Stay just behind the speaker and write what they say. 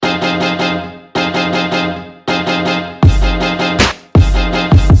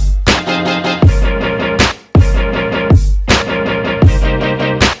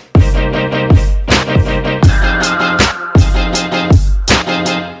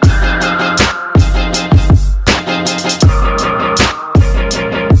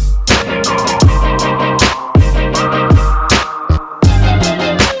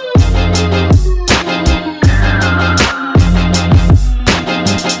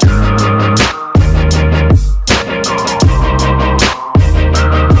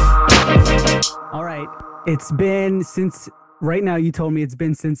It's been since right now, you told me it's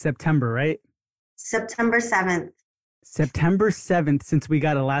been since September, right? September 7th. September 7th, since we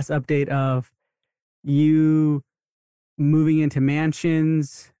got a last update of you moving into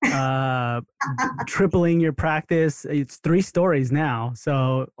mansions, tripling your practice. It's three stories now.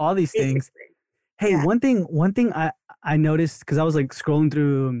 So all these things. Basically. Hey, Yeah. one thing I noticed because I was like scrolling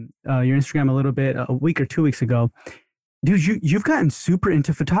through your Instagram a little bit a week or 2 weeks ago. Dude, you've gotten super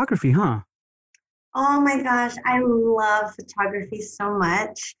into photography, huh? Oh my gosh, I love photography so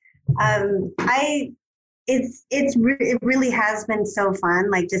much. I it really has been so fun,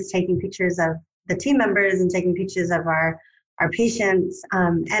 like just taking pictures of the team members and taking pictures of our patients.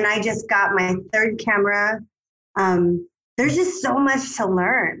 And I just got my third camera. There's just so much to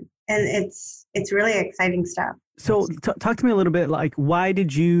learn, and it's really exciting stuff. So talk to me a little bit. Like, why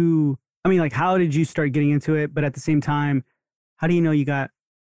did you? I mean, like, how did you start getting into it? But at the same time, how do you know you got?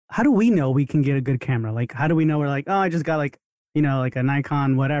 How do we know we can get a good camera? Like, how do we know we're like, oh, I just got like, like a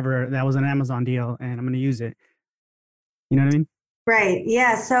Nikon, whatever. That was an Amazon deal, and I'm going to use it. You know what I mean? Right.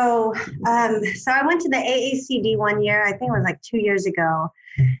 Yeah. So I went to the AACD one year. I think it was like 2 years ago,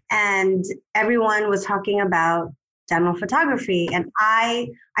 and everyone was talking about dental photography, and I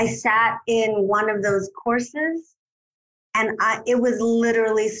sat in one of those courses, and it was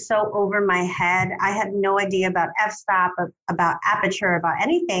literally so over my head. I had no idea about f-stop, about aperture, about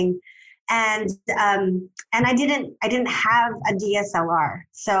anything, and I didn't have a DSLR,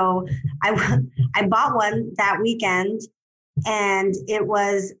 so I I bought one that weekend, and it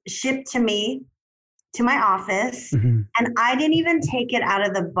was shipped to me to my office, Hmm. and I didn't even take it out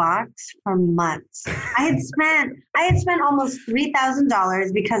of the box for months. I had spent almost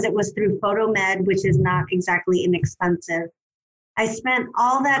 $3,000 because it was through PhotoMed, which is not exactly inexpensive. I spent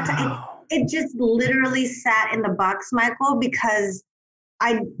all that time. Wow. It just literally sat in the box, Michael, because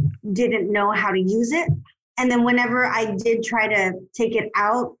I didn't know how to use it. And then whenever I did try to take it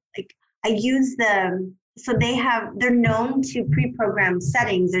out, like I used so they're known to pre-program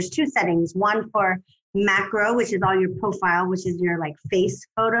settings. There's two settings, one for macro, which is all your profile, which is your like face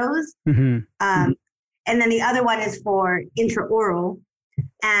photos. Hmm. And then the other one is for intraoral.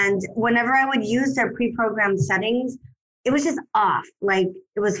 And whenever I would use their pre-programmed settings, it was just off. Like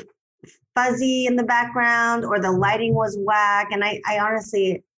it was fuzzy in the background, or the lighting was whack. And I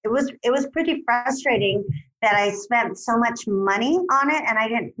honestly, it was pretty frustrating that I spent so much money on it and I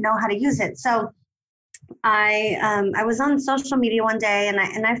didn't know how to use it. So I was on social media one day,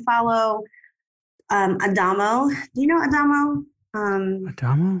 and I follow Adamo. Do you know Adamo?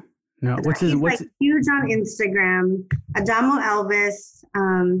 Adamo? No. He's like What's huge on Instagram. Adamo Elvis.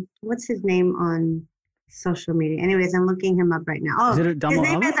 What's his name on social media? Anyways, I'm looking him up right now. is Oh, it his Adamo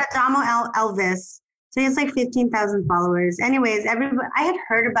name is Ellis? Adamo Elvis. So he has like 15,000 followers. Anyways, everybody, I had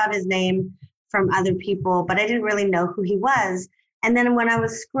heard about his name from other people, but I didn't really know who he was. And then when I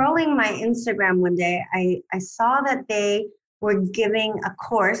was scrolling my Instagram one day, I saw that they were giving a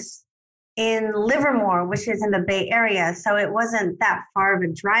course in Livermore, which is in the Bay Area. So it wasn't that far of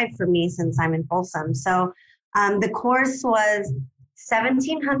a drive for me since I'm in Folsom. So the course was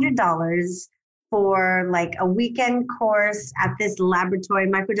 $1,700 for like a weekend course at this laboratory,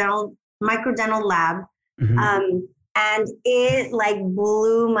 microdental lab. Hmm. And it like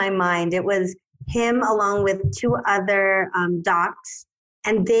blew my mind. It was him along with two other docs,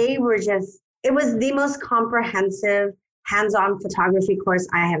 and they were it was the most comprehensive hands-on photography course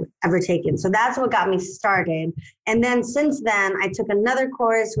I have ever taken. So that's what got me started. And then since then, I took another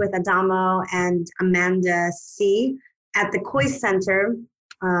course with Adamo and Amanda C at the Coy Center.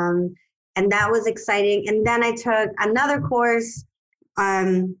 And that was exciting. And then I took another course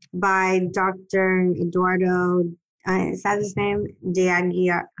by Dr. Eduardo, is that his name?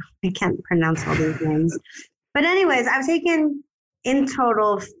 Diagia. I can't pronounce all these names. But anyways, I've taken in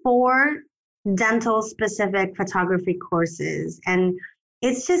total 4 dental specific photography courses. And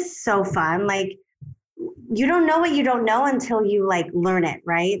it's just so fun. Like you don't know what you don't know until you like learn it,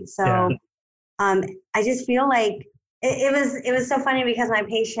 right? Yeah. So I just feel like it was so funny because my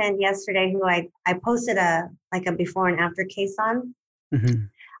patient yesterday, who I posted a before and after case on, Hmm.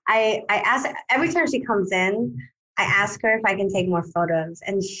 I asked every time she comes in, I ask her if I can take more photos,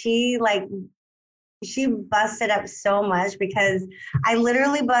 and she busted up so much because I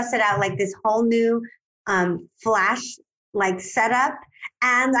literally busted out like this whole new flash like setup,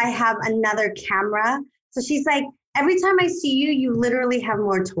 and I have another camera. So she's like, every time I see you, you literally have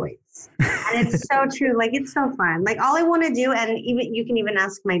more toys. And it's so true. Like it's so fun. Like all I want to do, and even you can even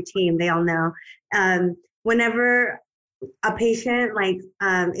ask my team, they all know. Whenever a patient like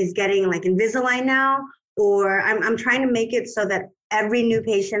is getting like Invisalign now, or I'm trying to make it so that every new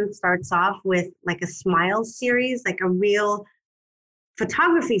patient starts off with like a smile series, like a real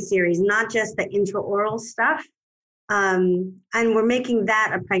photography series, not just the intraoral stuff. And we're making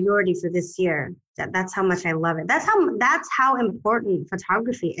that a priority for this year. That's how much I love it. That's how important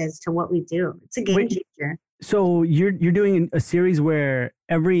photography is to what we do. It's a game changer. So you're doing a series where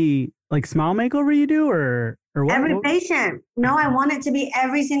every like smile makeover you do, or what? Every patient. No, I want it to be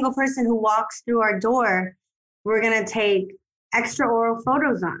every single person who walks through our door. We're gonna take extra oral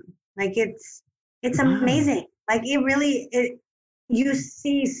photos on. Like it's amazing. Like you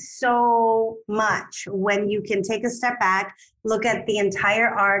see so much when you can take a step back, look at the entire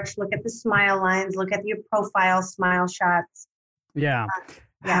arch, look at the smile lines, look at your profile smile shots. Yeah.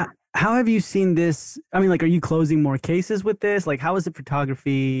 Yeah. How have you seen this? I mean, like, are you closing more cases with this? Like, how is it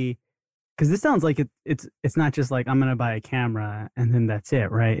photography? Because this sounds like it's not just like I'm gonna buy a camera and then that's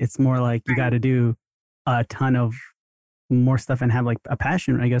it, right? It's more like you got to do a ton of more stuff and have like a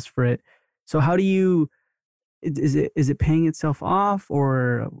passion, I guess, for it. So how do you? Is it paying itself off,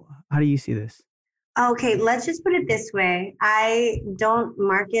 or how do you see this? Okay, let's just put it this way. I don't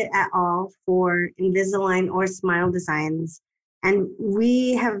market at all for Invisalign or Smile Designs. And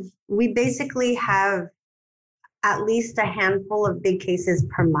we basically have at least a handful of big cases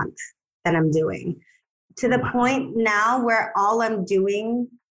per month that I'm doing, to the point now where all I'm doing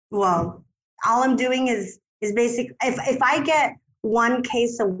is basic. If I get one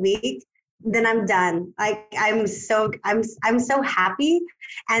case a week, then I'm done. Like I'm so happy.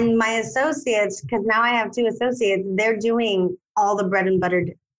 And my associates, because now I have two associates, they're doing all the bread and butter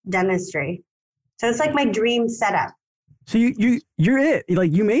dentistry. So it's like my dream setup. So you're it.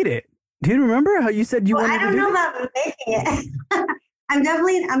 Like you made it. Do you remember how you said you wanted to do it? I don't know about making it. I'm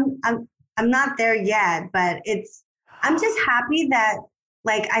definitely I'm not there yet, but I'm just happy that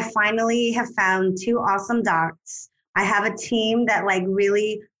like I finally have found two awesome docs. I have a team that like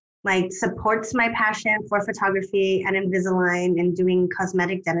really like supports my passion for photography and Invisalign and doing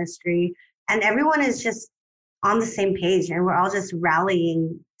cosmetic dentistry. And everyone is just on the same page, and we're all just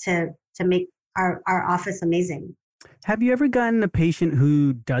rallying to make our office amazing. Have you ever gotten a patient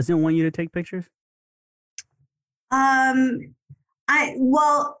who doesn't want you to take pictures?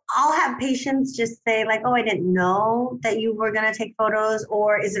 I'll have patients just say like, "Oh, I didn't know that you were gonna take photos,"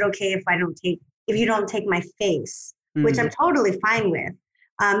 or "Is it okay if you don't take my face?" Which I'm totally fine with.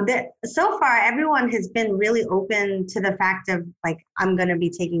 So far, everyone has been really open to the fact of like, I'm gonna be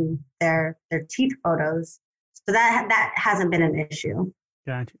taking their teeth photos, so that hasn't been an issue.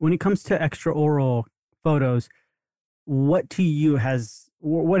 Gotcha. When it comes to extraoral photos, what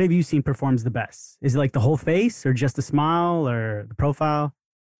have you seen performs the best? Is it like the whole face, or just the smile, or the profile,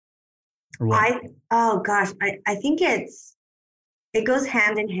 or what? I think it goes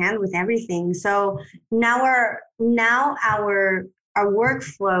hand in hand with everything. So now our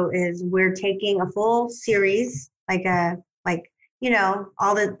workflow is we're taking a full series, all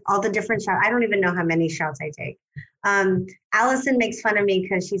the different shots. I don't even know how many shots I take. Allison makes fun of me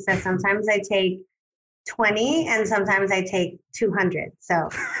because she says sometimes I take 20 and sometimes I take 200. So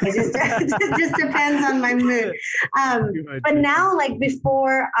it just depends on my mood. But now, like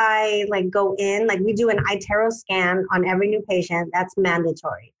before I like go in, like we do an iTero scan on every new patient. That's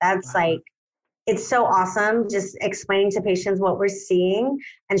mandatory. That's like, it's so awesome just explaining to patients what we're seeing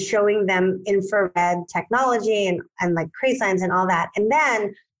and showing them infrared technology and like CraySigns and all that. And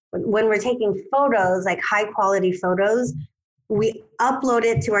then when we're taking photos, like high quality photos, we upload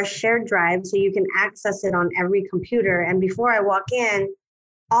it to our shared drive so you can access it on every computer. And before I walk in,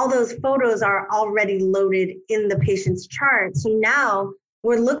 all those photos are already loaded in the patient's chart. So now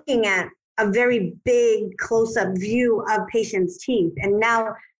we're looking at a very big close-up view of patients' teeth. And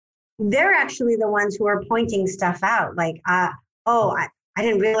now they're actually the ones who are pointing stuff out. Like, I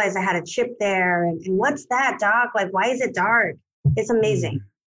didn't realize I had a chip there. And what's that, doc? Like, why is it dark? It's amazing.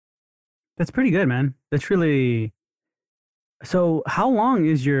 That's pretty good, man. That's really... So how long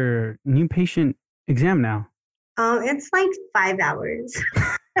is your new patient exam now? It's like 5 hours.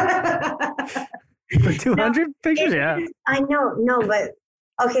 For 200 pictures? Yeah. I know, no, but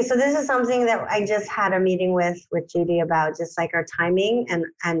okay, so this is something that I just had a meeting with Judy about, just like our timing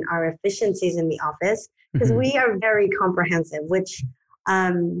and our efficiencies in the office, because we are very comprehensive, which,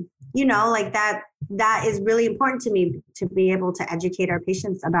 like that is really important to me, to be able to educate our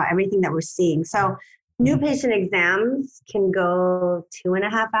patients about everything that we're seeing. So new patient exams can go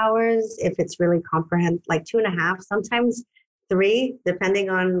 2.5 hours if it's really comprehensive, like 2.5, sometimes 3,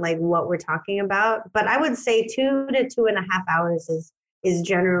 depending on like what we're talking about. But I would say 2 to 2.5 hours is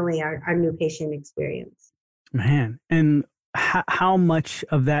generally our new patient experience. Man, and how much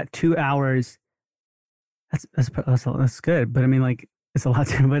of that 2 hours That's good. But I mean, like, it's a lot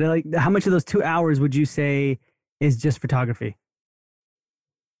too. But like, how much of those 2 hours would you say is just photography?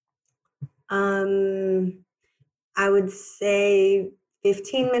 Um, I would say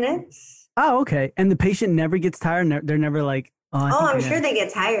 15 minutes. Oh, okay. And the patient never gets tired. They're never like, oh, I Oh, think I'm I sure gotta. they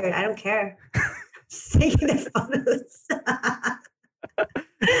get tired. I don't care. Just taking the photos.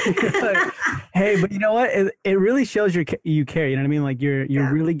 Like, hey, but you know what? It really shows you care. You know what I mean? Like you're Yeah.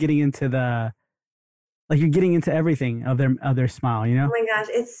 really getting into you're getting into everything of their smile. You Oh know? my gosh,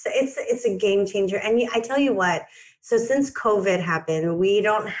 it's a game changer. And I tell you what, so since COVID happened, we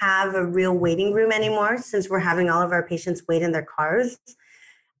don't have a real waiting room anymore since we're having all of our patients wait in their cars.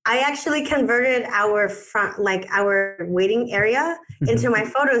 I actually converted our front, like our waiting area, Hmm. into my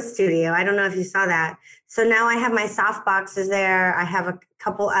photo studio. I don't know if you saw that. So now I have my soft boxes there. I have a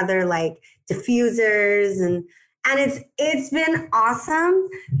couple other like diffusers, and it's been awesome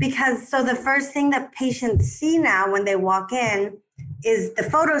because so the first thing that patients see now when they walk in is the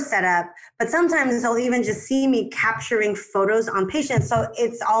photo setup, but sometimes they'll even just see me capturing photos on patients. So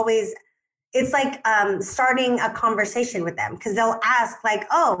it's like starting a conversation with them because they'll ask like,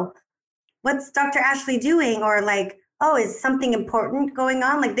 oh, what's Dr. Ashley doing? Or like, oh, is something important going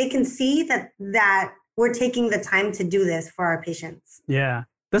on? Like they can see that we're taking the time to do this for our patients. Yeah,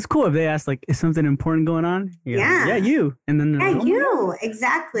 that's cool. If they ask like, is something important going on? Yeah, like, yeah, Yeah. you. And then they're Yeah, like, oh my god, you oh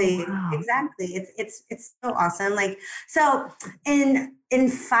exactly, wow. exactly. It's so awesome. Like so, in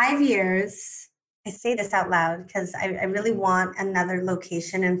 5 years, I say this out loud because I really want another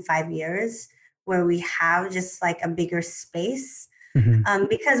location in 5 years where we have just like a bigger space. Hmm.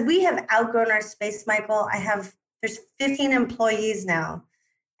 Because we have outgrown our space, Michael. There's 15 employees now,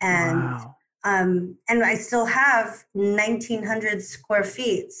 and Wow. and I still have 1,900 square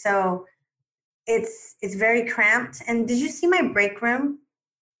feet. So it's very cramped. And did you see my break room?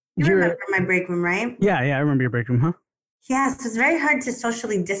 You remember You're my break room, right? yeah. I remember your break room, huh? Yes, it's very hard to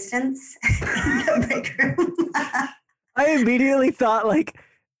socially distance in the break room. I immediately thought like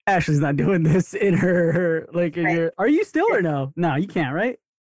Ashley's not doing this in her like in Right. your. Are you still or no? No, you can't, right?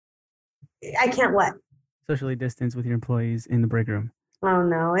 I can't what? Socially distance with your employees in the break room. Oh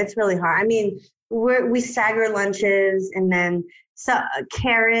no, it's really hard. I mean, we stagger lunches, and then so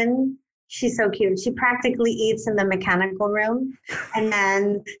Karen, she's so cute. She practically eats in the mechanical room, and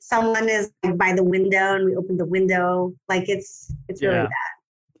then someone is like, by the window, and we open the window. Like it's really Yeah. bad.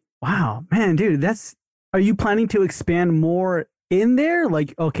 Wow, man, dude, that's. Are you planning to expand more in there?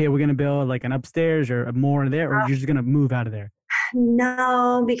 Like, okay, we're gonna build like an upstairs or more there, or you're just gonna move out of there?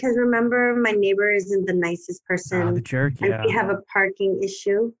 No, because remember, my neighbor isn't the nicest Ah, the person, jerk. and we Yeah. have a parking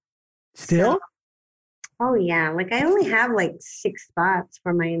issue. So, Still, oh yeah, like I only have like 6 spots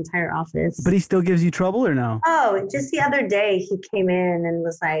for my entire but office. he still gives you trouble or no? Oh, just the other day he came in and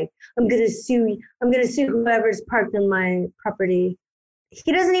was like, "I'm gonna sue you. I'm gonna sue whoever's parked on my property."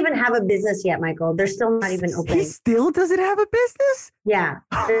 He doesn't even have a business yet, Michael. They're still not even He open. still doesn't have a business? Yeah,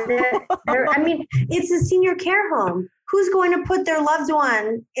 I mean, it's a senior care home. Who's going to put their loved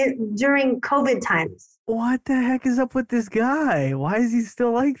one during COVID times? What the heck is up with this guy? Why is he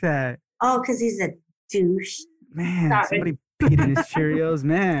still like that? Oh, because he's a douche. Man, Sorry. somebody peed in his Cheerios.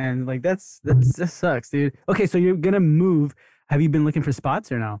 Man, like that sucks, dude. Okay, so you're gonna move. Have you been looking for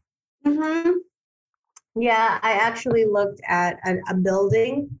spots or no? Hmm. Yeah, I actually looked at a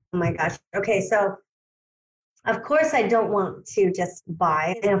building. Oh my gosh. Okay, so of course I don't want to just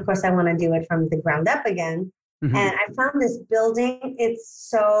buy, and of course I want to do it from the ground up again. Hmm. And I found this building. It's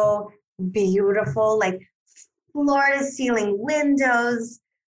so beautiful, like floor to ceiling windows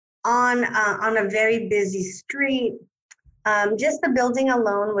on a very busy street. Just the building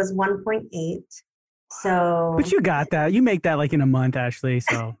alone was 1.8. But So you got that. You make that like in a month, Ashley.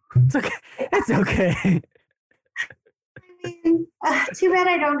 So it's okay. It's okay. I mean, too bad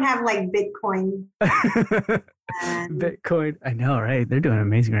I don't have like Bitcoin. And Bitcoin. I know, right? They're doing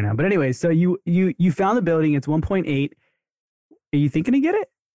amazing right now. But anyway, so you found the building. It's 1.8. Are you thinking to get it?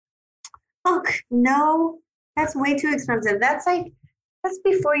 oh no, that's way too expensive. That's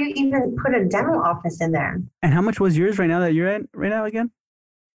before you even put a dental office in there. And how much was yours right now that you're at right now again?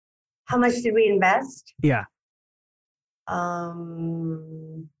 How much did we invest? Yeah.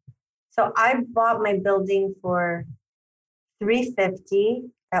 Um, so I bought my building for 350.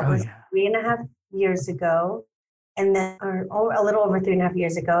 That Oh was yeah. 3.5 years ago, and then or a little over 3.5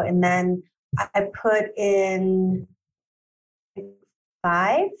 years ago, and then I put in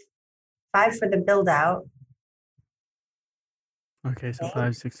five, five for the build out, Okay, so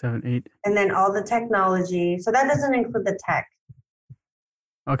 5, 6, 7, 8. and then all the technology. So that doesn't include the tech.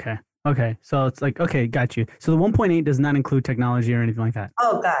 Okay. Okay. So it's like, okay, got you. So the 1.8 does not include technology or anything like that.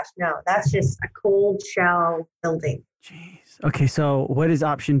 Oh gosh, no, that's just a cold shell building. Jeez. Okay. So what is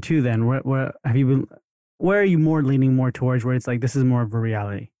option two then? Where have you been? Where are you more leaning more towards where it's like, this is more of a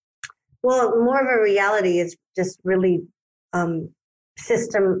reality? Well, more of a reality is just really um,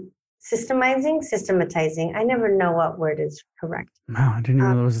 systematizing. I never know what word is correct. Wow. I didn't even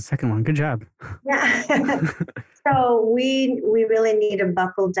know Um, there was a second one. Good job. yeah. So we really need to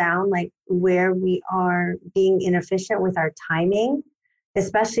buckle down, like where we are being inefficient with our timing,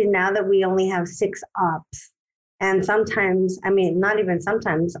 especially now that we only have 6 ops. And sometimes, I mean, not even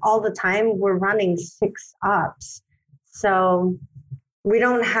sometimes, all the time we're running 6 ops. So we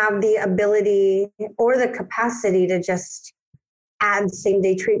don't have the ability or the capacity to just add same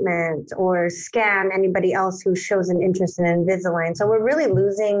day treatment or scan anybody else who shows an interest in Invisalign. So we're really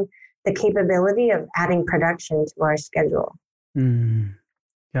losing the capability of adding production to our schedule. Mm,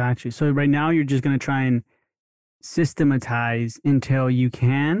 got you. So right now you're just going to try and systematize until you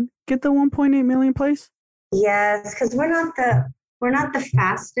can get the 1.8 million place? Yes, because we're not the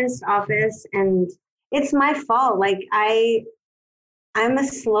fastest office, and it's my fault. Like I'm a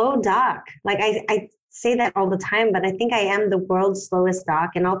slow doc. Like I say that all the time, but I think I am the world's slowest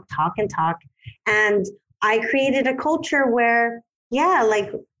doc, and I'll talk and talk. And I created a culture where, yeah,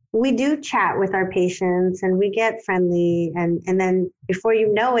 like we do chat with our patients and we get friendly. And then before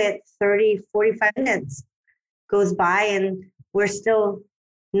you know it, 30, 45 minutes goes by and we're still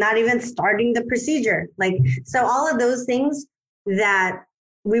not even starting the procedure. Like, so all of those things that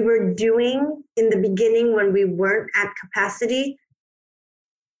we were doing in the beginning when we weren't at capacity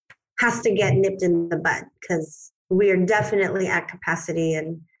has to get nipped in the bud because we are definitely at capacity,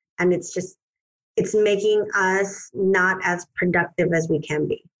 and it's making us not as productive as we can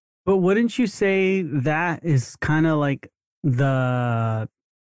be. But wouldn't you say that is kind of like the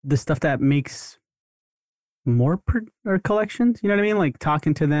the stuff that makes more or collections? You know what I mean? Like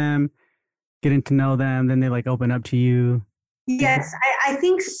talking to them, getting to know them, then they like open up to you. Yes, I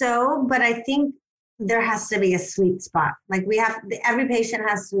think so, but I think there has to be a sweet spot. Like every patient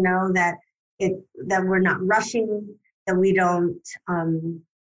has to know that that we're not rushing, that we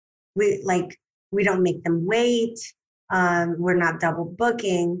like we don't make them wait, we're not double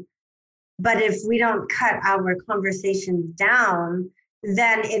booking. But if we don't cut our conversations down,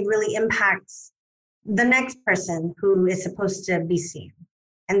 then it really impacts the next person who is supposed to be seen,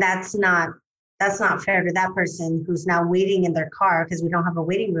 and that's not fair to that person who's now waiting in their car because we don't have a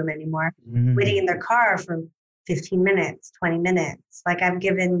waiting room anymore, waiting in their car for 15 minutes, 20 minutes. Like I've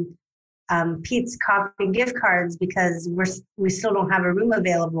given Pete's Coffee gift cards because we still don't have a room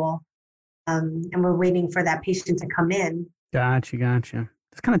available, and we're waiting for that patient to come in. Gotcha, gotcha.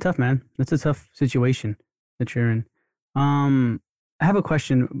 That's kind of tough, man. That's a tough situation that you're in. I have a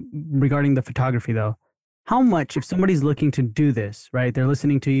question regarding the photography though. How much, if somebody's looking to do this, right? They're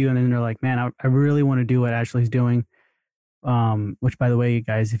listening to you and then they're like, man, I really want to do what Ashley's doing. Which by the way,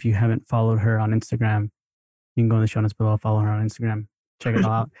 guys, if you haven't followed her on Instagram, you can go in the show notes below, follow her on Instagram, check it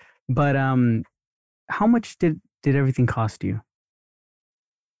all out. But how much did everything cost you?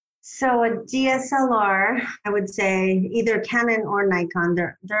 So a DSLR, I would say either Canon or Nikon,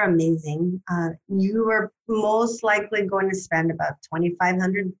 they're amazing. You are most likely going to spend about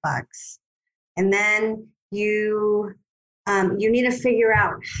 $2,500, and then you need to figure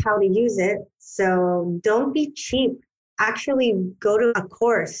out how to use it. So don't be cheap. Actually, go to a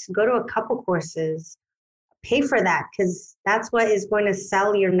course, go to a couple courses, pay for that because that's what is going to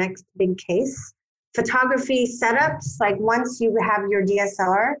sell your next big case. Photography setups, like once you have your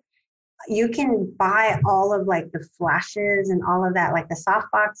DSLR, you can buy all of like the flashes and all of that, like the soft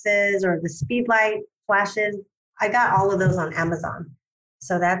boxes or the speed light flashes. I got all of those on Amazon.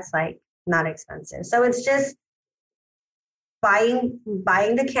 So that's like not expensive. So it's just buying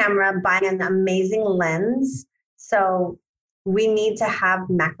the camera, buying an amazing lens. So we need to have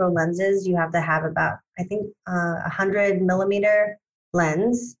macro lenses. You have to have about, I think, 100 millimeter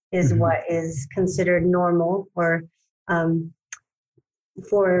lens is what is considered normal for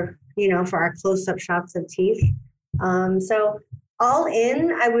our close-up shots of teeth. So all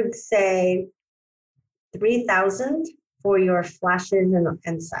in, I would say 3,000 for your flashes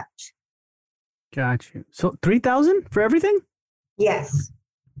and such. Got you. So 3,000 for everything? Yes.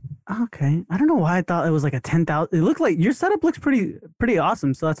 Okay. I don't know why I thought it was like a 10,000. It looked like your setup looks pretty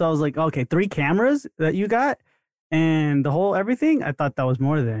awesome. So that's why I was like, okay, 3 cameras that you got and the whole everything. I thought that was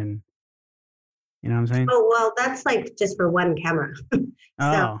more than, you know what I'm saying? Oh, well, that's like just for one camera. So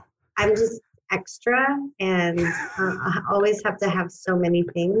Oh, I'm just extra and I always have to have so many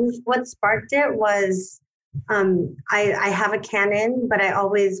things. What sparked it was I have a Canon, but I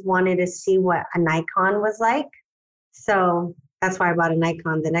always wanted to see what a Nikon was like. So that's why I bought a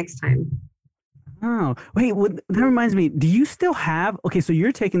Nikon the next time. Oh, wait, that reminds me. Do you still have, okay, so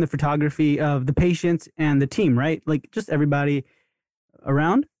you're taking the photography of the patients and the team, right? Like just everybody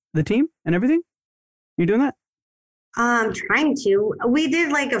around the team and everything? You're doing that? Trying to. We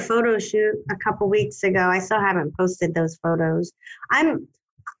did like a photo shoot a couple weeks ago. I still haven't posted those photos. I'm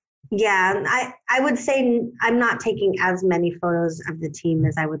Yeah, I would say I'm not taking as many photos of the team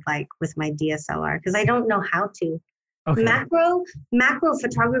as I would like with my DSLR because I don't know how to. Okay. Macro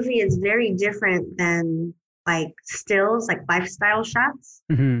photography is very different than like stills, like lifestyle shots.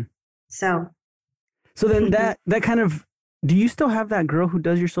 Hmm. So, So then that kind of, do you still have that girl who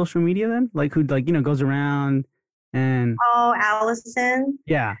does your social media then? Like who like, goes around and oh, Allison,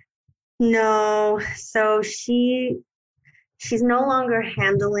 yeah. no. So she's no longer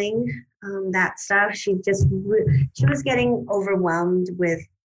handling that stuff. She was getting overwhelmed with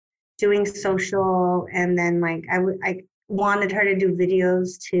doing social, and then like I wanted her to do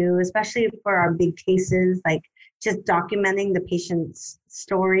videos too, especially for our big cases, like just documenting the patient's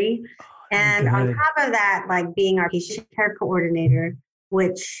story. That'd be And on good. top of that, like being our patient care coordinator,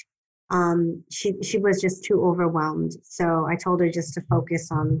 which she was just too overwhelmed. So I told her just to focus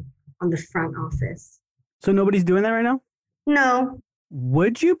on the front office. So nobody's doing that right now? No,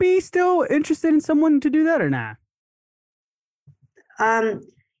 Would you be still interested in someone to do that or not? um,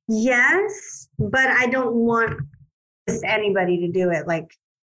 yes, but I don't want just anybody to do it. Like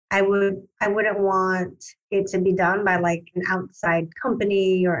I wouldn't want it to be done by like an outside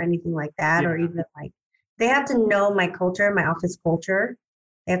company or anything like that, or Yeah. even like they have to know my culture, my office culture.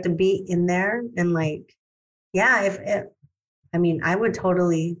 They have to be in there and like, yeah, if I mean, I would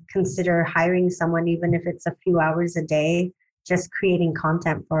totally consider hiring someone, even if it's a few hours a day, just creating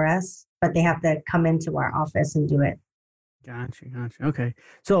content for us, but they have to come into our office and do it. Gotcha, gotcha. Okay.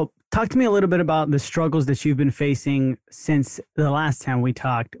 So talk to me a little bit about the struggles that you've been facing since the last time we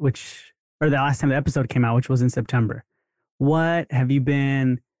talked, or the last time the episode came out, which was in September. What have you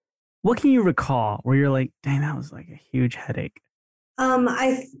been, what can you recall where you're like, dang, that was like a huge headache? Um,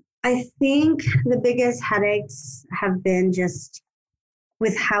 I I think the biggest headaches have been just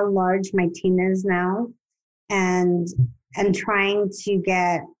with how large my team is now, and trying to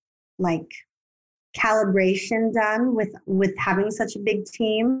get like calibration done with having such a big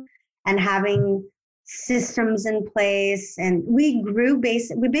team and having systems in place. And we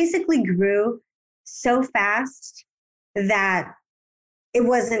basically grew so fast that it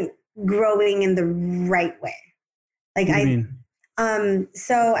wasn't growing in the right way. Like What do you I mean?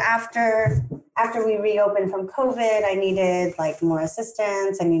 so after we reopened from COVID, I needed like more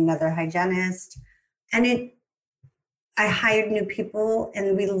assistants. I need another hygienist, and I hired new people,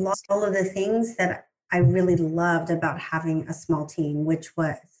 and we lost all of the things that I really loved about having a small team, which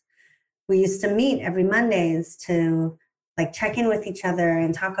was we used to meet every Mondays to like check in with each other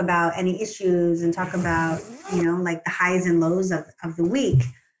and talk about any issues and talk about, like the highs and lows of the week.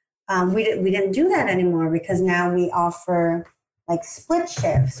 We didn't do that anymore because now we offer like split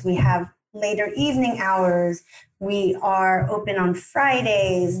shifts. We have later evening hours. We are open on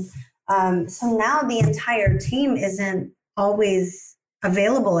Fridays. So now the entire team isn't always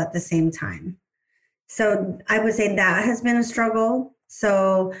available at the same time. So I would say that has been a struggle.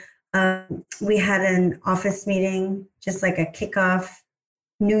 So we had an office meeting, just like a kickoff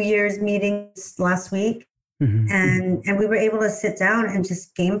New Year's meeting last week, Mhm. and we were able to sit down and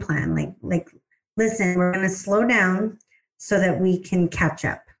just game plan. Like listen, we're going to slow down so that we can catch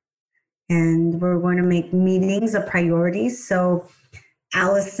up, and we're going to make meetings a priority. So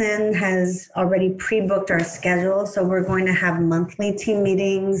Allison has already pre-booked our schedule, so we're going to have monthly team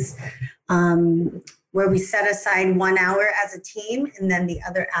meetings where we set aside 1 hour as a team, and then the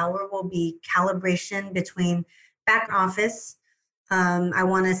other hour will be calibration between back office. I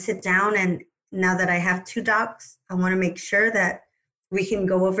want to sit down, and now that I have two docs, I want to make sure that we can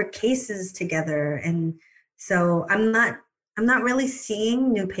go over cases together. And so I'm not really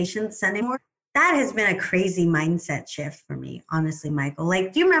seeing new patients anymore. That has been a crazy mindset shift for me, honestly, Michael.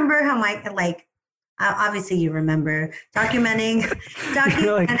 Like, do you remember how Mike, like, obviously you remember documenting,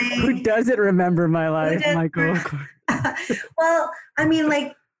 You're like, who documenting, doesn't remember my who life, Michael? well, I mean,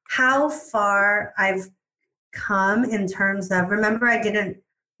 like how far I've come in terms of, remember, I didn't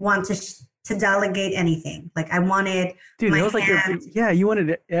want to delegate anything. Like I wanted Dude, my that was like hand, yeah, you wanted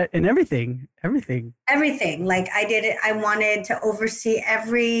it and everything, everything. everything. Like I did it. I wanted to oversee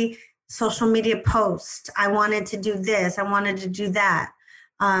every social media post. I wanted to do this. I wanted to do that.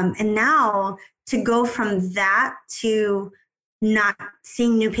 And now to go from that to not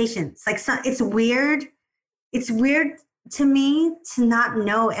seeing new patients, like so, it's weird it's weird to me to not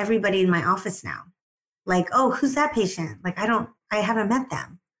know everybody in my office now. Like, oh, who's that patient? Like, I haven't met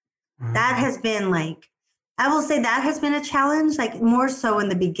them. That has been like, I will say that has been a challenge, like more so in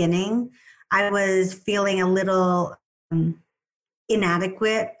the beginning. I was feeling a little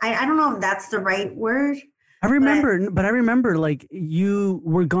inadequate. I don't know if that's the right word. But I remember like you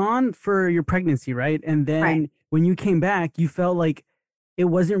were gone for your pregnancy, right? And then Right. when you came back, you felt like it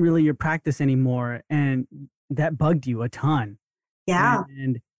wasn't really your practice anymore. And that bugged you a ton. Yeah.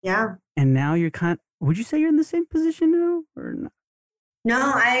 And Yeah. and now you're would you say you're in the same position now or not?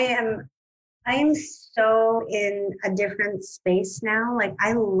 No, I am so in a different space now. Like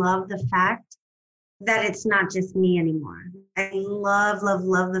I love the fact that it's not just me anymore. I love, love,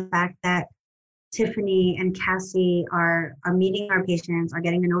 love the fact that Tiffany and Cassie are meeting our patients, are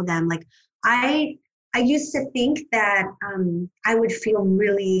getting to know them. Like I used to think that I would feel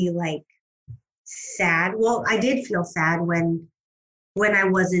really like sad. Well, I did feel sad when I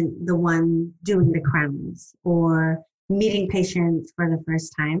wasn't the one doing the crowns or meeting patients for the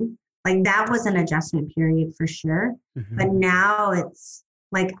first time. Like that was an adjustment period for sure. Mm-hmm. But now it's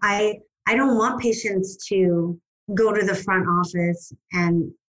like I don't want patients to go to the front office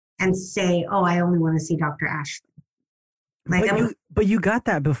and say, "Oh, I only want to see Dr. Ashley." Like, but you got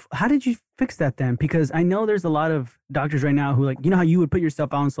that before. How did you fix that then? Because I know there's a lot of doctors right now who like, you know how you would put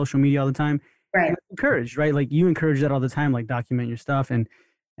yourself out on social media all the time? right. Encouraged, right? Like you encourage that all the time, like document your stuff and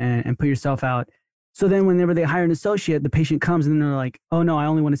put yourself out. So then whenever they hire an associate, the patient comes and they're like, oh no, I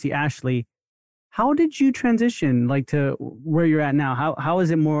only want to see Ashley. How did you transition like to where you're at now? How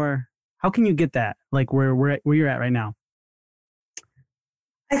is it more, how can you get that? Like where you're at right now?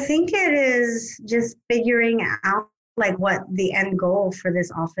 I think it is just figuring out like what the end goal for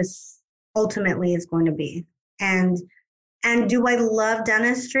this office ultimately is going to be. And do I love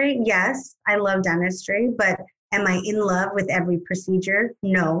dentistry? Yes, I love dentistry, but am I in love with every procedure?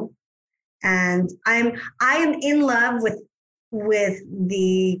 No. And I am in love with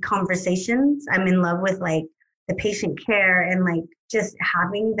the conversations. I'm in love with like the patient care and like just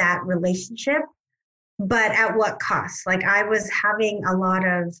having that relationship. But at what cost? Like I was having a lot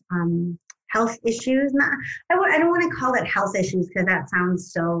of health issues. I don't want to call it health issues because that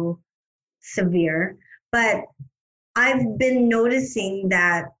sounds so severe. But I've been noticing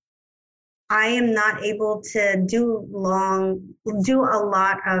that I am not able to do a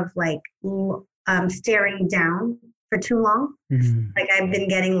lot of like staring down for too long. Mm-hmm. Like I've been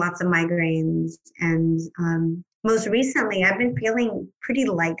getting lots of migraines, and most recently I've been feeling pretty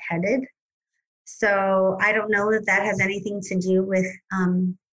lightheaded. So I don't know if that has anything to do with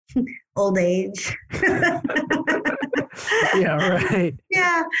old age. Yeah, right.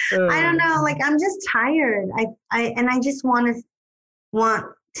 Yeah, I don't know. Like I'm just tired. I just want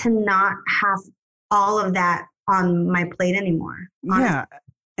to not have all of that on my plate anymore. Honestly.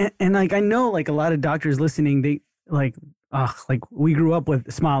 Yeah. And like I know like a lot of doctors listening, they like we grew up with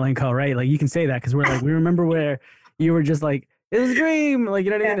Smile & Co, right? Like you can say that because we're like we remember where you were just like it was a dream, like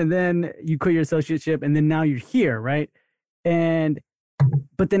you know what I mean? And then you quit your associateship and then now you're here, right?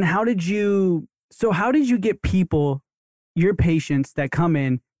 But then how did you get people, your patients that come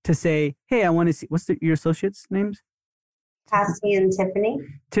in to say, hey, I want to see, your associates' names? Cassie and Tiffany.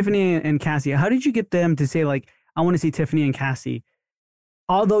 Tiffany and Cassie. How did you get them to say like, I want to see Tiffany and Cassie?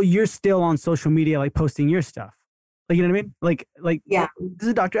 Although you're still on social media, like posting your stuff. Like, you know what I mean? Like yeah, this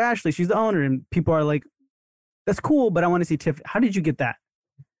is Dr. Ashley. She's the owner. And people are like, that's cool, but I want to see Tiff. How did you get that?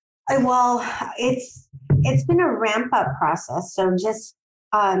 Well, it's been a ramp up process. So just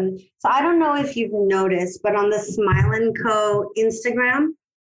so I don't know if you've noticed, but on the Smile & Co Instagram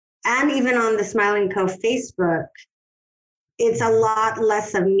and even on the Smile & Co Facebook, it's a lot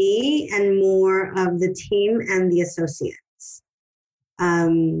less of me and more of the team and the associates.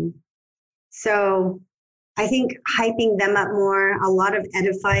 So I think hyping them up more, a lot of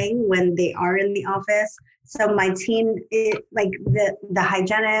edifying when they are in the office. So my team, like the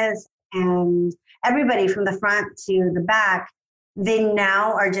hygienist and everybody from the front to the back, they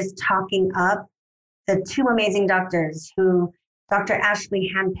now are just talking up the two amazing doctors who Dr. Ashley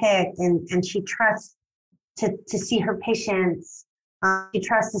handpicked, and she trusts to see her patients. She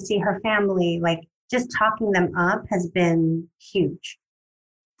trusts to see her family. Like just talking them up has been huge.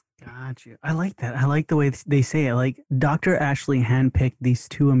 Gotcha. I like that. I like the way they say it. Like Dr. Ashley handpicked these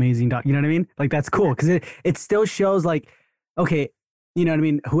two amazing doctors. You know what I mean? Like that's cool because it still shows like, okay, you know what I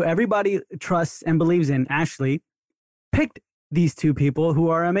mean? Who everybody trusts and believes in, Ashley picked these two people who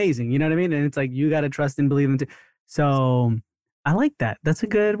are amazing. You know what I mean? And it's like you got to trust and believe them too. So I like that. That's a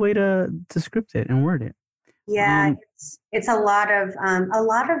good way to script it and word it. Yeah, it's a lot of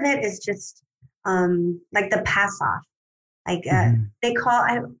it is just like the pass off. Like Mhm. they call,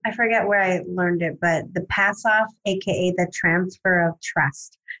 I forget where I learned it, but the pass off, AKA the transfer of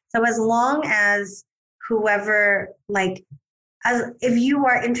trust. So as long as whoever, like, as if you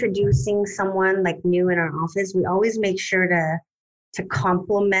are introducing someone like new in our office, we always make sure to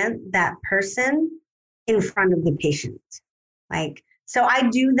compliment that person in front of the patient. Like, so I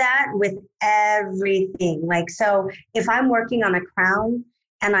do that with everything. Like, so if I'm working on a crown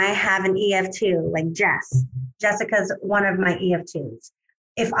and I have an EF2, like Jessica's one of my EF2s.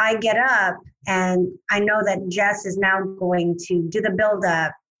 If I get up and I know that Jess is now going to do the build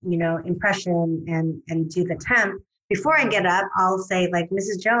up, impression and do the temp, before I get up, I'll say like,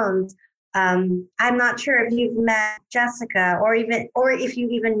 Mrs. Jones, I'm not sure if you've met Jessica or if you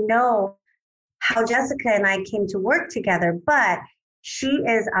even know how Jessica and I came to work together, but she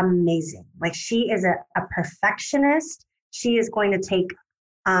is amazing. Like she is a perfectionist. She is going to take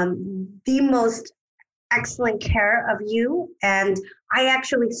the most excellent care of you. And I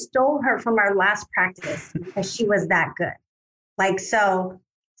actually stole her from our last practice because she was that good. Like, so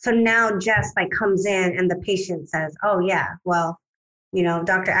now Jess like comes in and the patient says, oh yeah, well,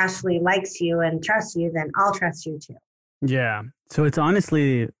 Dr. Ashley likes you and trusts you, then I'll trust you too. Yeah. So it's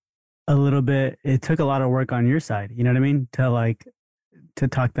honestly a little bit, it took a lot of work on your side. You know what I mean? To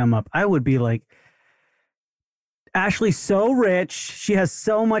talk them up. I would be like, Ashley's so rich. She has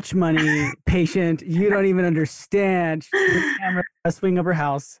so much money. Patient, you don't even understand. She's the camera best wing of her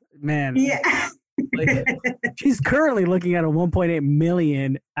house. Man, Yeah. like, she's currently looking at a 1.8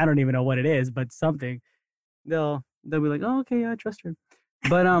 million. I don't even know what it is, but something. They'll be like, oh, okay, yeah, I trust her.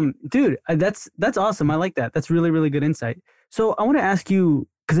 But dude, that's awesome. I like that. That's really, really good insight. So I want to ask you,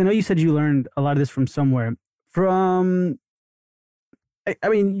 because I know you said you learned a lot of this from somewhere. From, I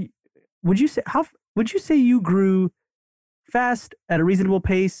mean, would you say you grew fast at a reasonable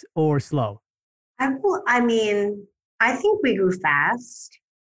pace or slow? I mean, I think we grew fast.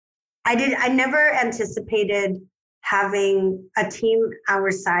 I never anticipated having a team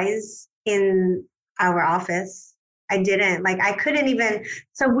our size in our office. I didn't like, I couldn't even,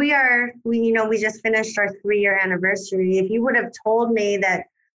 so we just finished our 3-year anniversary. If you would have told me that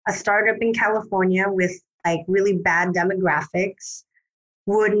a startup in California with like really bad demographics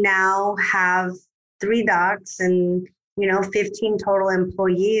would now have 3 docs and 15 total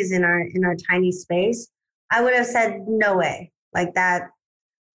employees in our tiny space, I would have said no way. Like that,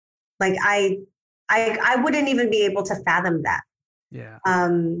 like I wouldn't even be able to fathom that. Yeah.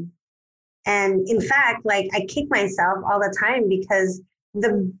 And in fact, like I kick myself all the time because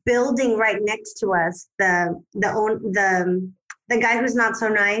the building right next to us, the guy who's not so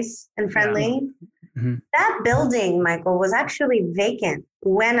nice and friendly, Mm-hmm. that building, Michael, was actually vacant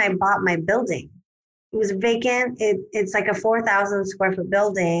when I bought my building. It was vacant. It's like a 4,000 square foot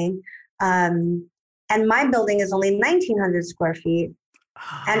building. And my building is only 1,900 square feet.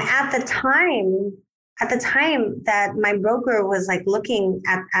 And at the time that my broker was like looking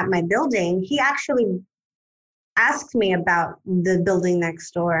at my building, he actually asked me about the building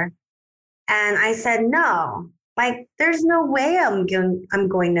next door. And I said, no, like there's no way I'm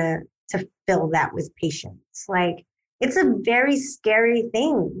going to fill that with patients. Like it's a very scary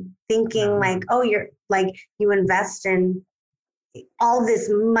thing thinking like, oh, you're like, you invest in all this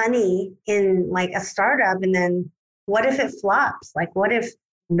money in like a startup and then what if it flops? Like what if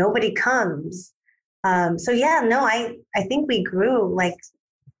nobody comes? So yeah, no, I think we grew like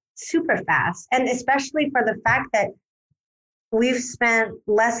super fast. And especially for the fact that we've spent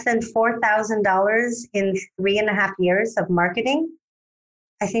less than $4,000 in 3.5 years of marketing.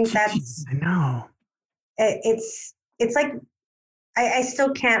 I think that's, I know. it's like, I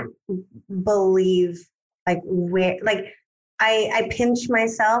still can't believe like where, like I pinch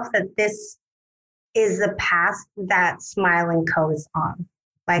myself that this is the path that Smile & Co is on.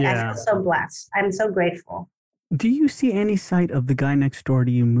 Like I feel so blessed. I'm so grateful. Do you see any sight of the guy next door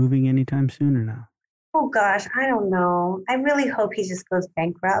to you moving anytime soon or no? Oh gosh, I don't know. I really hope he just goes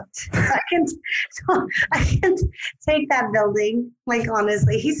bankrupt. So I can take that building. Like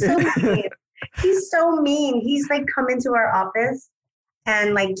honestly, he's so mean. He's so mean. He's like come into our office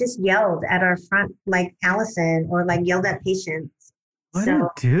and like just yelled at our front, like Allison, or like yelled at patients. What a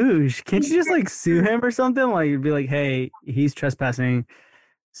douche. Can't you just like sue him or something? Like be like, hey, he's trespassing.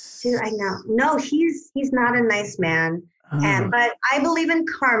 Dude, I know. No, he's not a nice man. But I believe in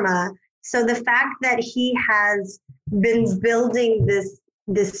karma. So the fact that he has been building this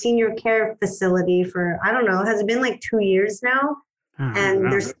senior care facility for, I don't know, has it been like 2 years now?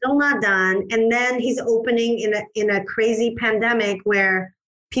 And they're still not done. And then he's opening in a crazy pandemic where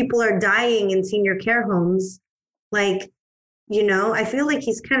people are dying in senior care homes. Like, I feel like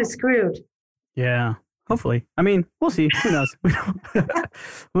he's kind of screwed. Yeah. Hopefully. I mean, we'll see. Who knows? We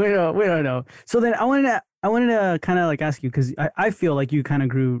don't, we don't know. So then I wanted to kind of like ask you, because I feel like you kind of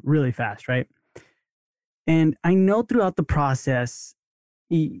grew really fast, right? And I know throughout the process,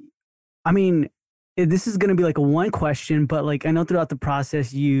 y- I mean, this is going to be like a one question, but like I know throughout the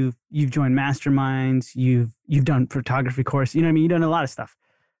process you've joined masterminds, you've done photography course, you know what I mean? You've done a lot of stuff.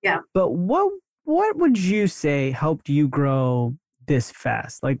 Yeah. But what would you say helped you grow this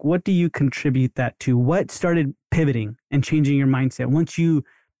fast? Like what do you contribute that to? What started pivoting and changing your mindset once you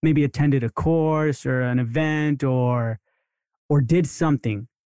maybe attended a course or an event or did something?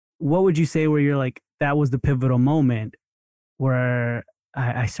 What would you say where you're like that was the pivotal moment where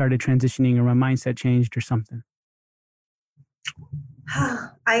I started transitioning or my mindset changed or something?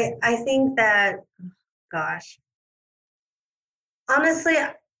 I think that, gosh, honestly,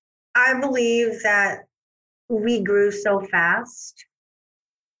 I believe that we grew so fast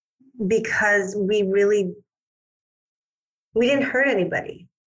because we didn't hurt anybody.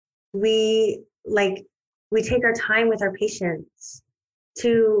 We like we take our time with our patients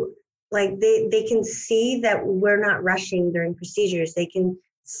to like they can see that we're not rushing during procedures. They can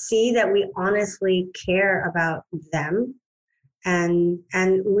see that we honestly care about them, and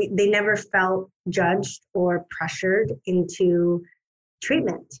they never felt judged or pressured into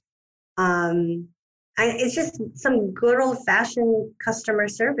treatment. um, it's just some good old fashioned customer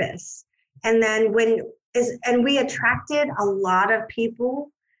service. And then and we attracted a lot of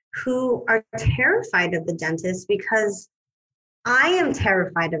people who are terrified of the dentist because I am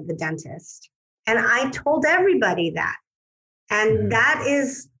terrified of the dentist. And I told everybody that. And that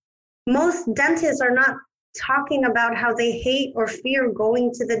is, most dentists are not talking about how they hate or fear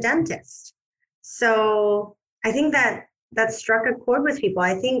going to the dentist. So I think that struck a chord with people.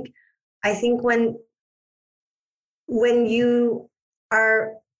 I think when you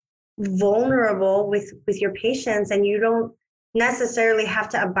are vulnerable with your patients and you don't necessarily have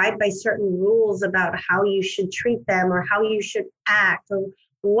to abide by certain rules about how you should treat them or how you should act or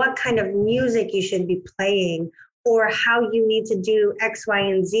what kind of music you should be playing or how you need to do X, Y,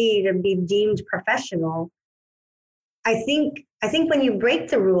 and Z to be deemed professional. I think when you break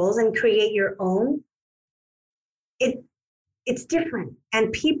the rules and create your own, it it's different,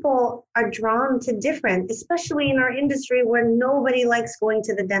 and people are drawn to different, especially in our industry where nobody likes going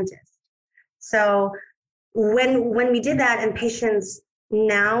to the dentist. So when we did that and patients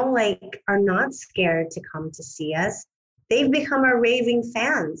now like are not scared to come to see us, they've become our raving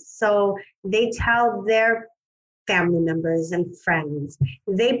fans. So they tell their family members and friends,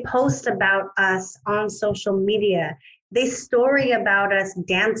 they post about us on social media, they story about us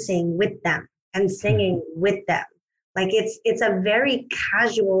dancing with them and singing with them. Like it's a very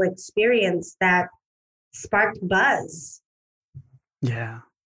casual experience that sparked buzz. Yeah.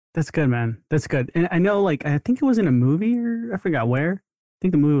 That's good, man. That's good. And I know, like, I think it was in a movie or I forgot where. I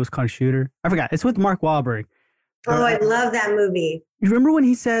think the movie was called Shooter. I forgot. It's with Mark Wahlberg. Oh, But I love that movie. you remember when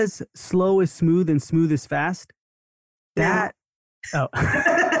he says slow is smooth and smooth is fast? No. That, oh.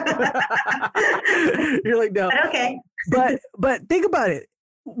 You're like, no. But okay. But think about it.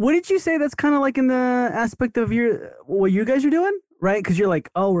 What did you say that's kind of like in the aspect of what you guys are doing? Right? Because you're like,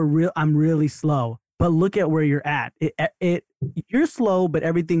 oh, I'm really slow. But look at where you're at. You're slow, but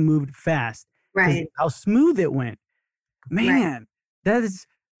everything moved fast. Right. How smooth it went. Right. Man, that is,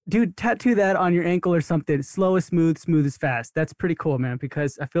 dude, tattoo that on your ankle or something. Slow is smooth, smooth is fast. That's pretty cool, man,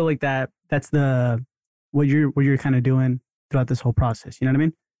 because I feel like that's what you're kind of doing throughout this whole process. You know what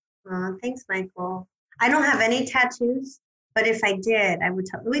I mean? Thanks, Michael. I don't have any tattoos, but if I did, I would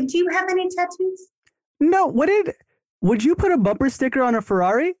tell. Wait, do you have any tattoos? No, would you put a bumper sticker on a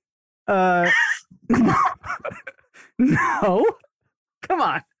Ferrari? Uh, no. Come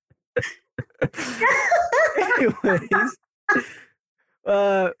on. Anyways,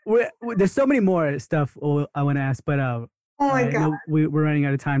 there's so many more stuff I want to ask, but Oh my I God. know we're running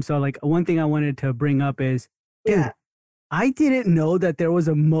out of time. So, like, one thing I wanted to bring up is, dude, Yeah. I didn't know that there was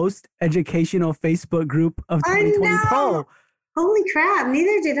a most educational Facebook group of I 2020 know. Pro. Holy crap!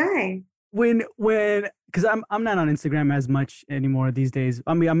 Neither did I. When because I'm not on Instagram as much anymore these days.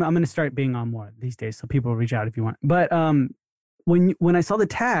 I mean, I'm gonna start being on more these days, so people will reach out if you want. But when I saw the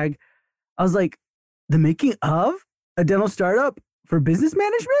tag, I was like, the making of a dental startup for business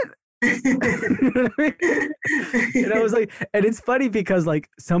management. You know what I mean? And I was like, and it's funny because like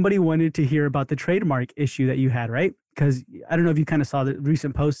somebody wanted to hear about the trademark issue that you had, right? Because I don't know if you kind of saw the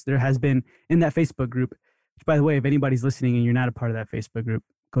recent posts there has been in that Facebook group. Which, by the way, if anybody's listening and you're not a part of that Facebook group,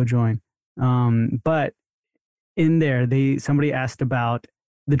 go join. But in there, somebody asked about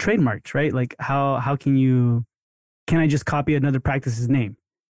the trademarks, right? Like how can I just copy another practice's name?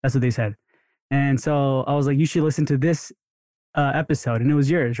 That's what they said. And so I was like, you should listen to this episode. And it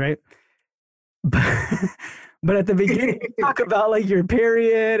was yours, right? But, but at the beginning, you talk about like your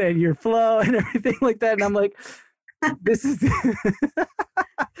period and your flow and everything like that. And I'm like, this is,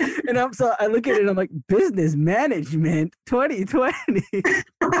 and so I look at it and I'm like, business management 2020.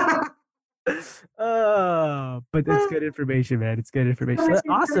 Oh, but that's good information, man. It's good information.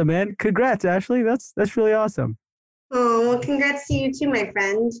 Awesome, man. Congrats, Ashley. That's really awesome. Oh, well, congrats to you too, my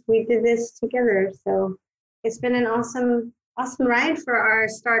friend. We did this together. So it's been an awesome ride for our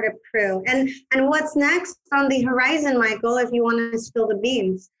startup crew. And what's next on the horizon, Michael, if you want to spill the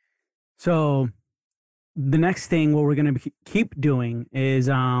beans? So the next thing what we're going to keep doing is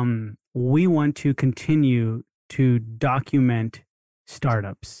we want to continue to document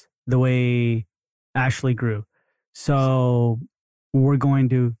startups the way Ashley grew. So we're going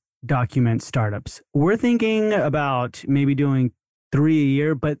to document startups. We're thinking about maybe doing 3 a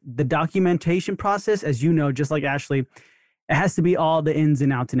year, but the documentation process, as you know, just like Ashley, it has to be all the ins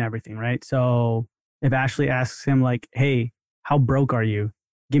and outs and everything, right? So if Ashley asks him like, hey, how broke are you?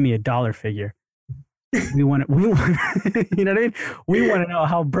 Give me a dollar figure. We want, you know what I mean? We want to know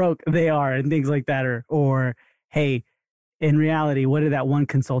how broke they are and things like that. Or, hey, in reality, what did that one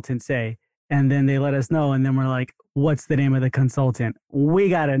consultant say? And then they let us know. And then we're like, what's the name of the consultant? We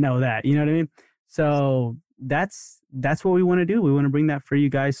got to know that. You know what I mean? So that's what we want to do. We want to bring that for you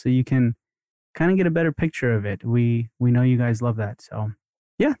guys so you can kind of get a better picture of it. We know you guys love that. So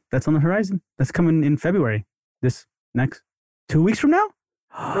yeah, that's on the horizon. That's coming in February, this next 2 weeks from now.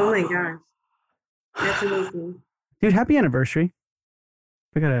 Oh my gosh. That's amazing. Dude, happy anniversary.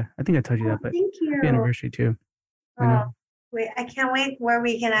 I think I told you that, but thank you. Happy anniversary too. Wait, I can't wait where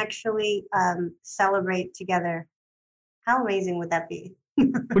we can actually celebrate together. How amazing would that be?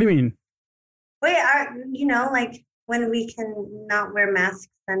 What do you mean? Wait, like when we can not wear masks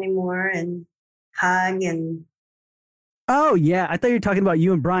anymore and hug and. Oh yeah, I thought you were talking about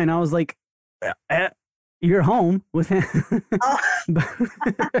you and Brian. I was like, you're home with him. Oh.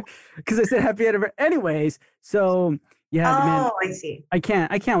 Because I said happy anniversary. Anyways, so yeah. Oh, man, I see. I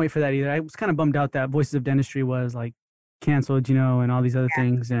can't wait for that either. I was kind of bummed out that Voices of Dentistry was like canceled, and all these other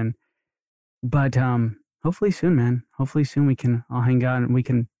things. But hopefully soon, man. Hopefully soon we can all hang out and we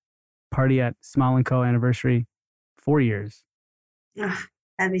can party at Smile & Co. anniversary 4 years. Ugh,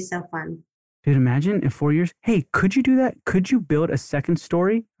 that'd be so fun. Dude, imagine in 4 years. Hey, could you do that? Could you build a second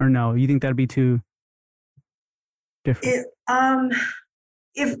story? Or no? You think that'd be too different?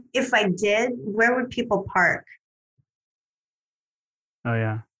 If I did, where would people park? Oh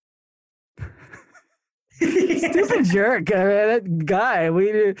yeah. Stupid jerk, man. That guy.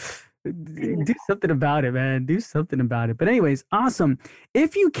 We do something about it, man. Do something about it. But anyways, awesome.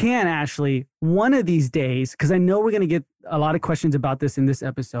 If you can, Ashley, one of these days, because I know we're going to get a lot of questions about this in this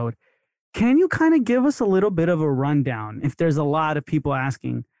episode, can you kind of give us a little bit of a rundown, if there's a lot of people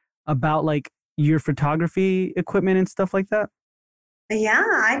asking about like your photography equipment and stuff like that?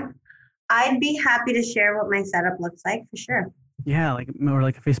 Yeah, I'd be happy to share what my setup looks like for sure. Yeah, or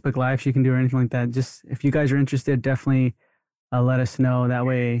like a Facebook Live you can do or anything like that. Just if you guys are interested, definitely let us know. That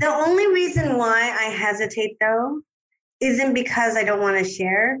way. The only reason why I hesitate though isn't because I don't want to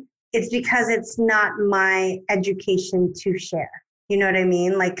share. It's because it's not my education to share. You know what I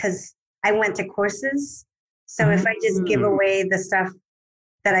mean? Like, because I went to courses. So if I just give away the stuff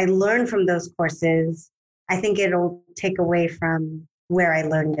that I learned from those courses, I think it'll take away from where I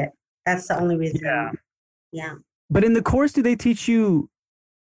learned it. That's the only reason. Yeah. But in the course, do they teach you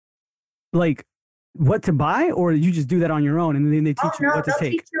like what to buy, or you just do that on your own and then they teach you what to take?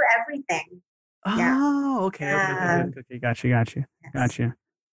 They'll teach you everything. Oh, okay. Okay. Got you.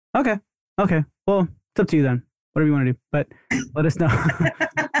 Okay. Well, it's up to you then. Whatever you want to do, but let us know.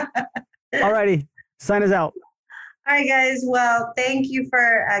 Alrighty, sign us out. All right, guys. Well, thank you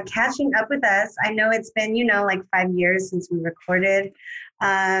for catching up with us. I know it's been, like 5 years since we recorded.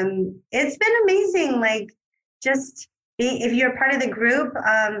 It's been amazing. Like, just if you're part of the group,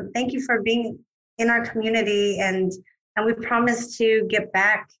 thank you for being in our community, and we promise to get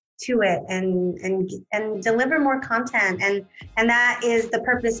back to it and deliver more content, and that is the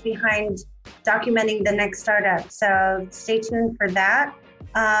purpose behind documenting the next startup. So stay tuned for that.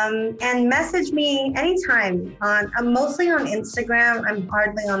 And message me anytime. I'm mostly on Instagram. I'm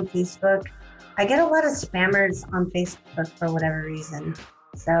hardly on Facebook. I get a lot of spammers on Facebook for whatever reason.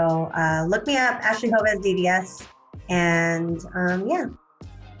 So look me up, Ashley Hovez DDS, and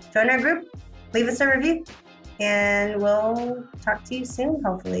join our group. Leave us a review, and we'll talk to you soon,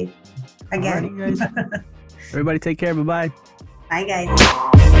 hopefully. Again. Alrighty, guys. Everybody take care. Bye-bye. Bye, guys.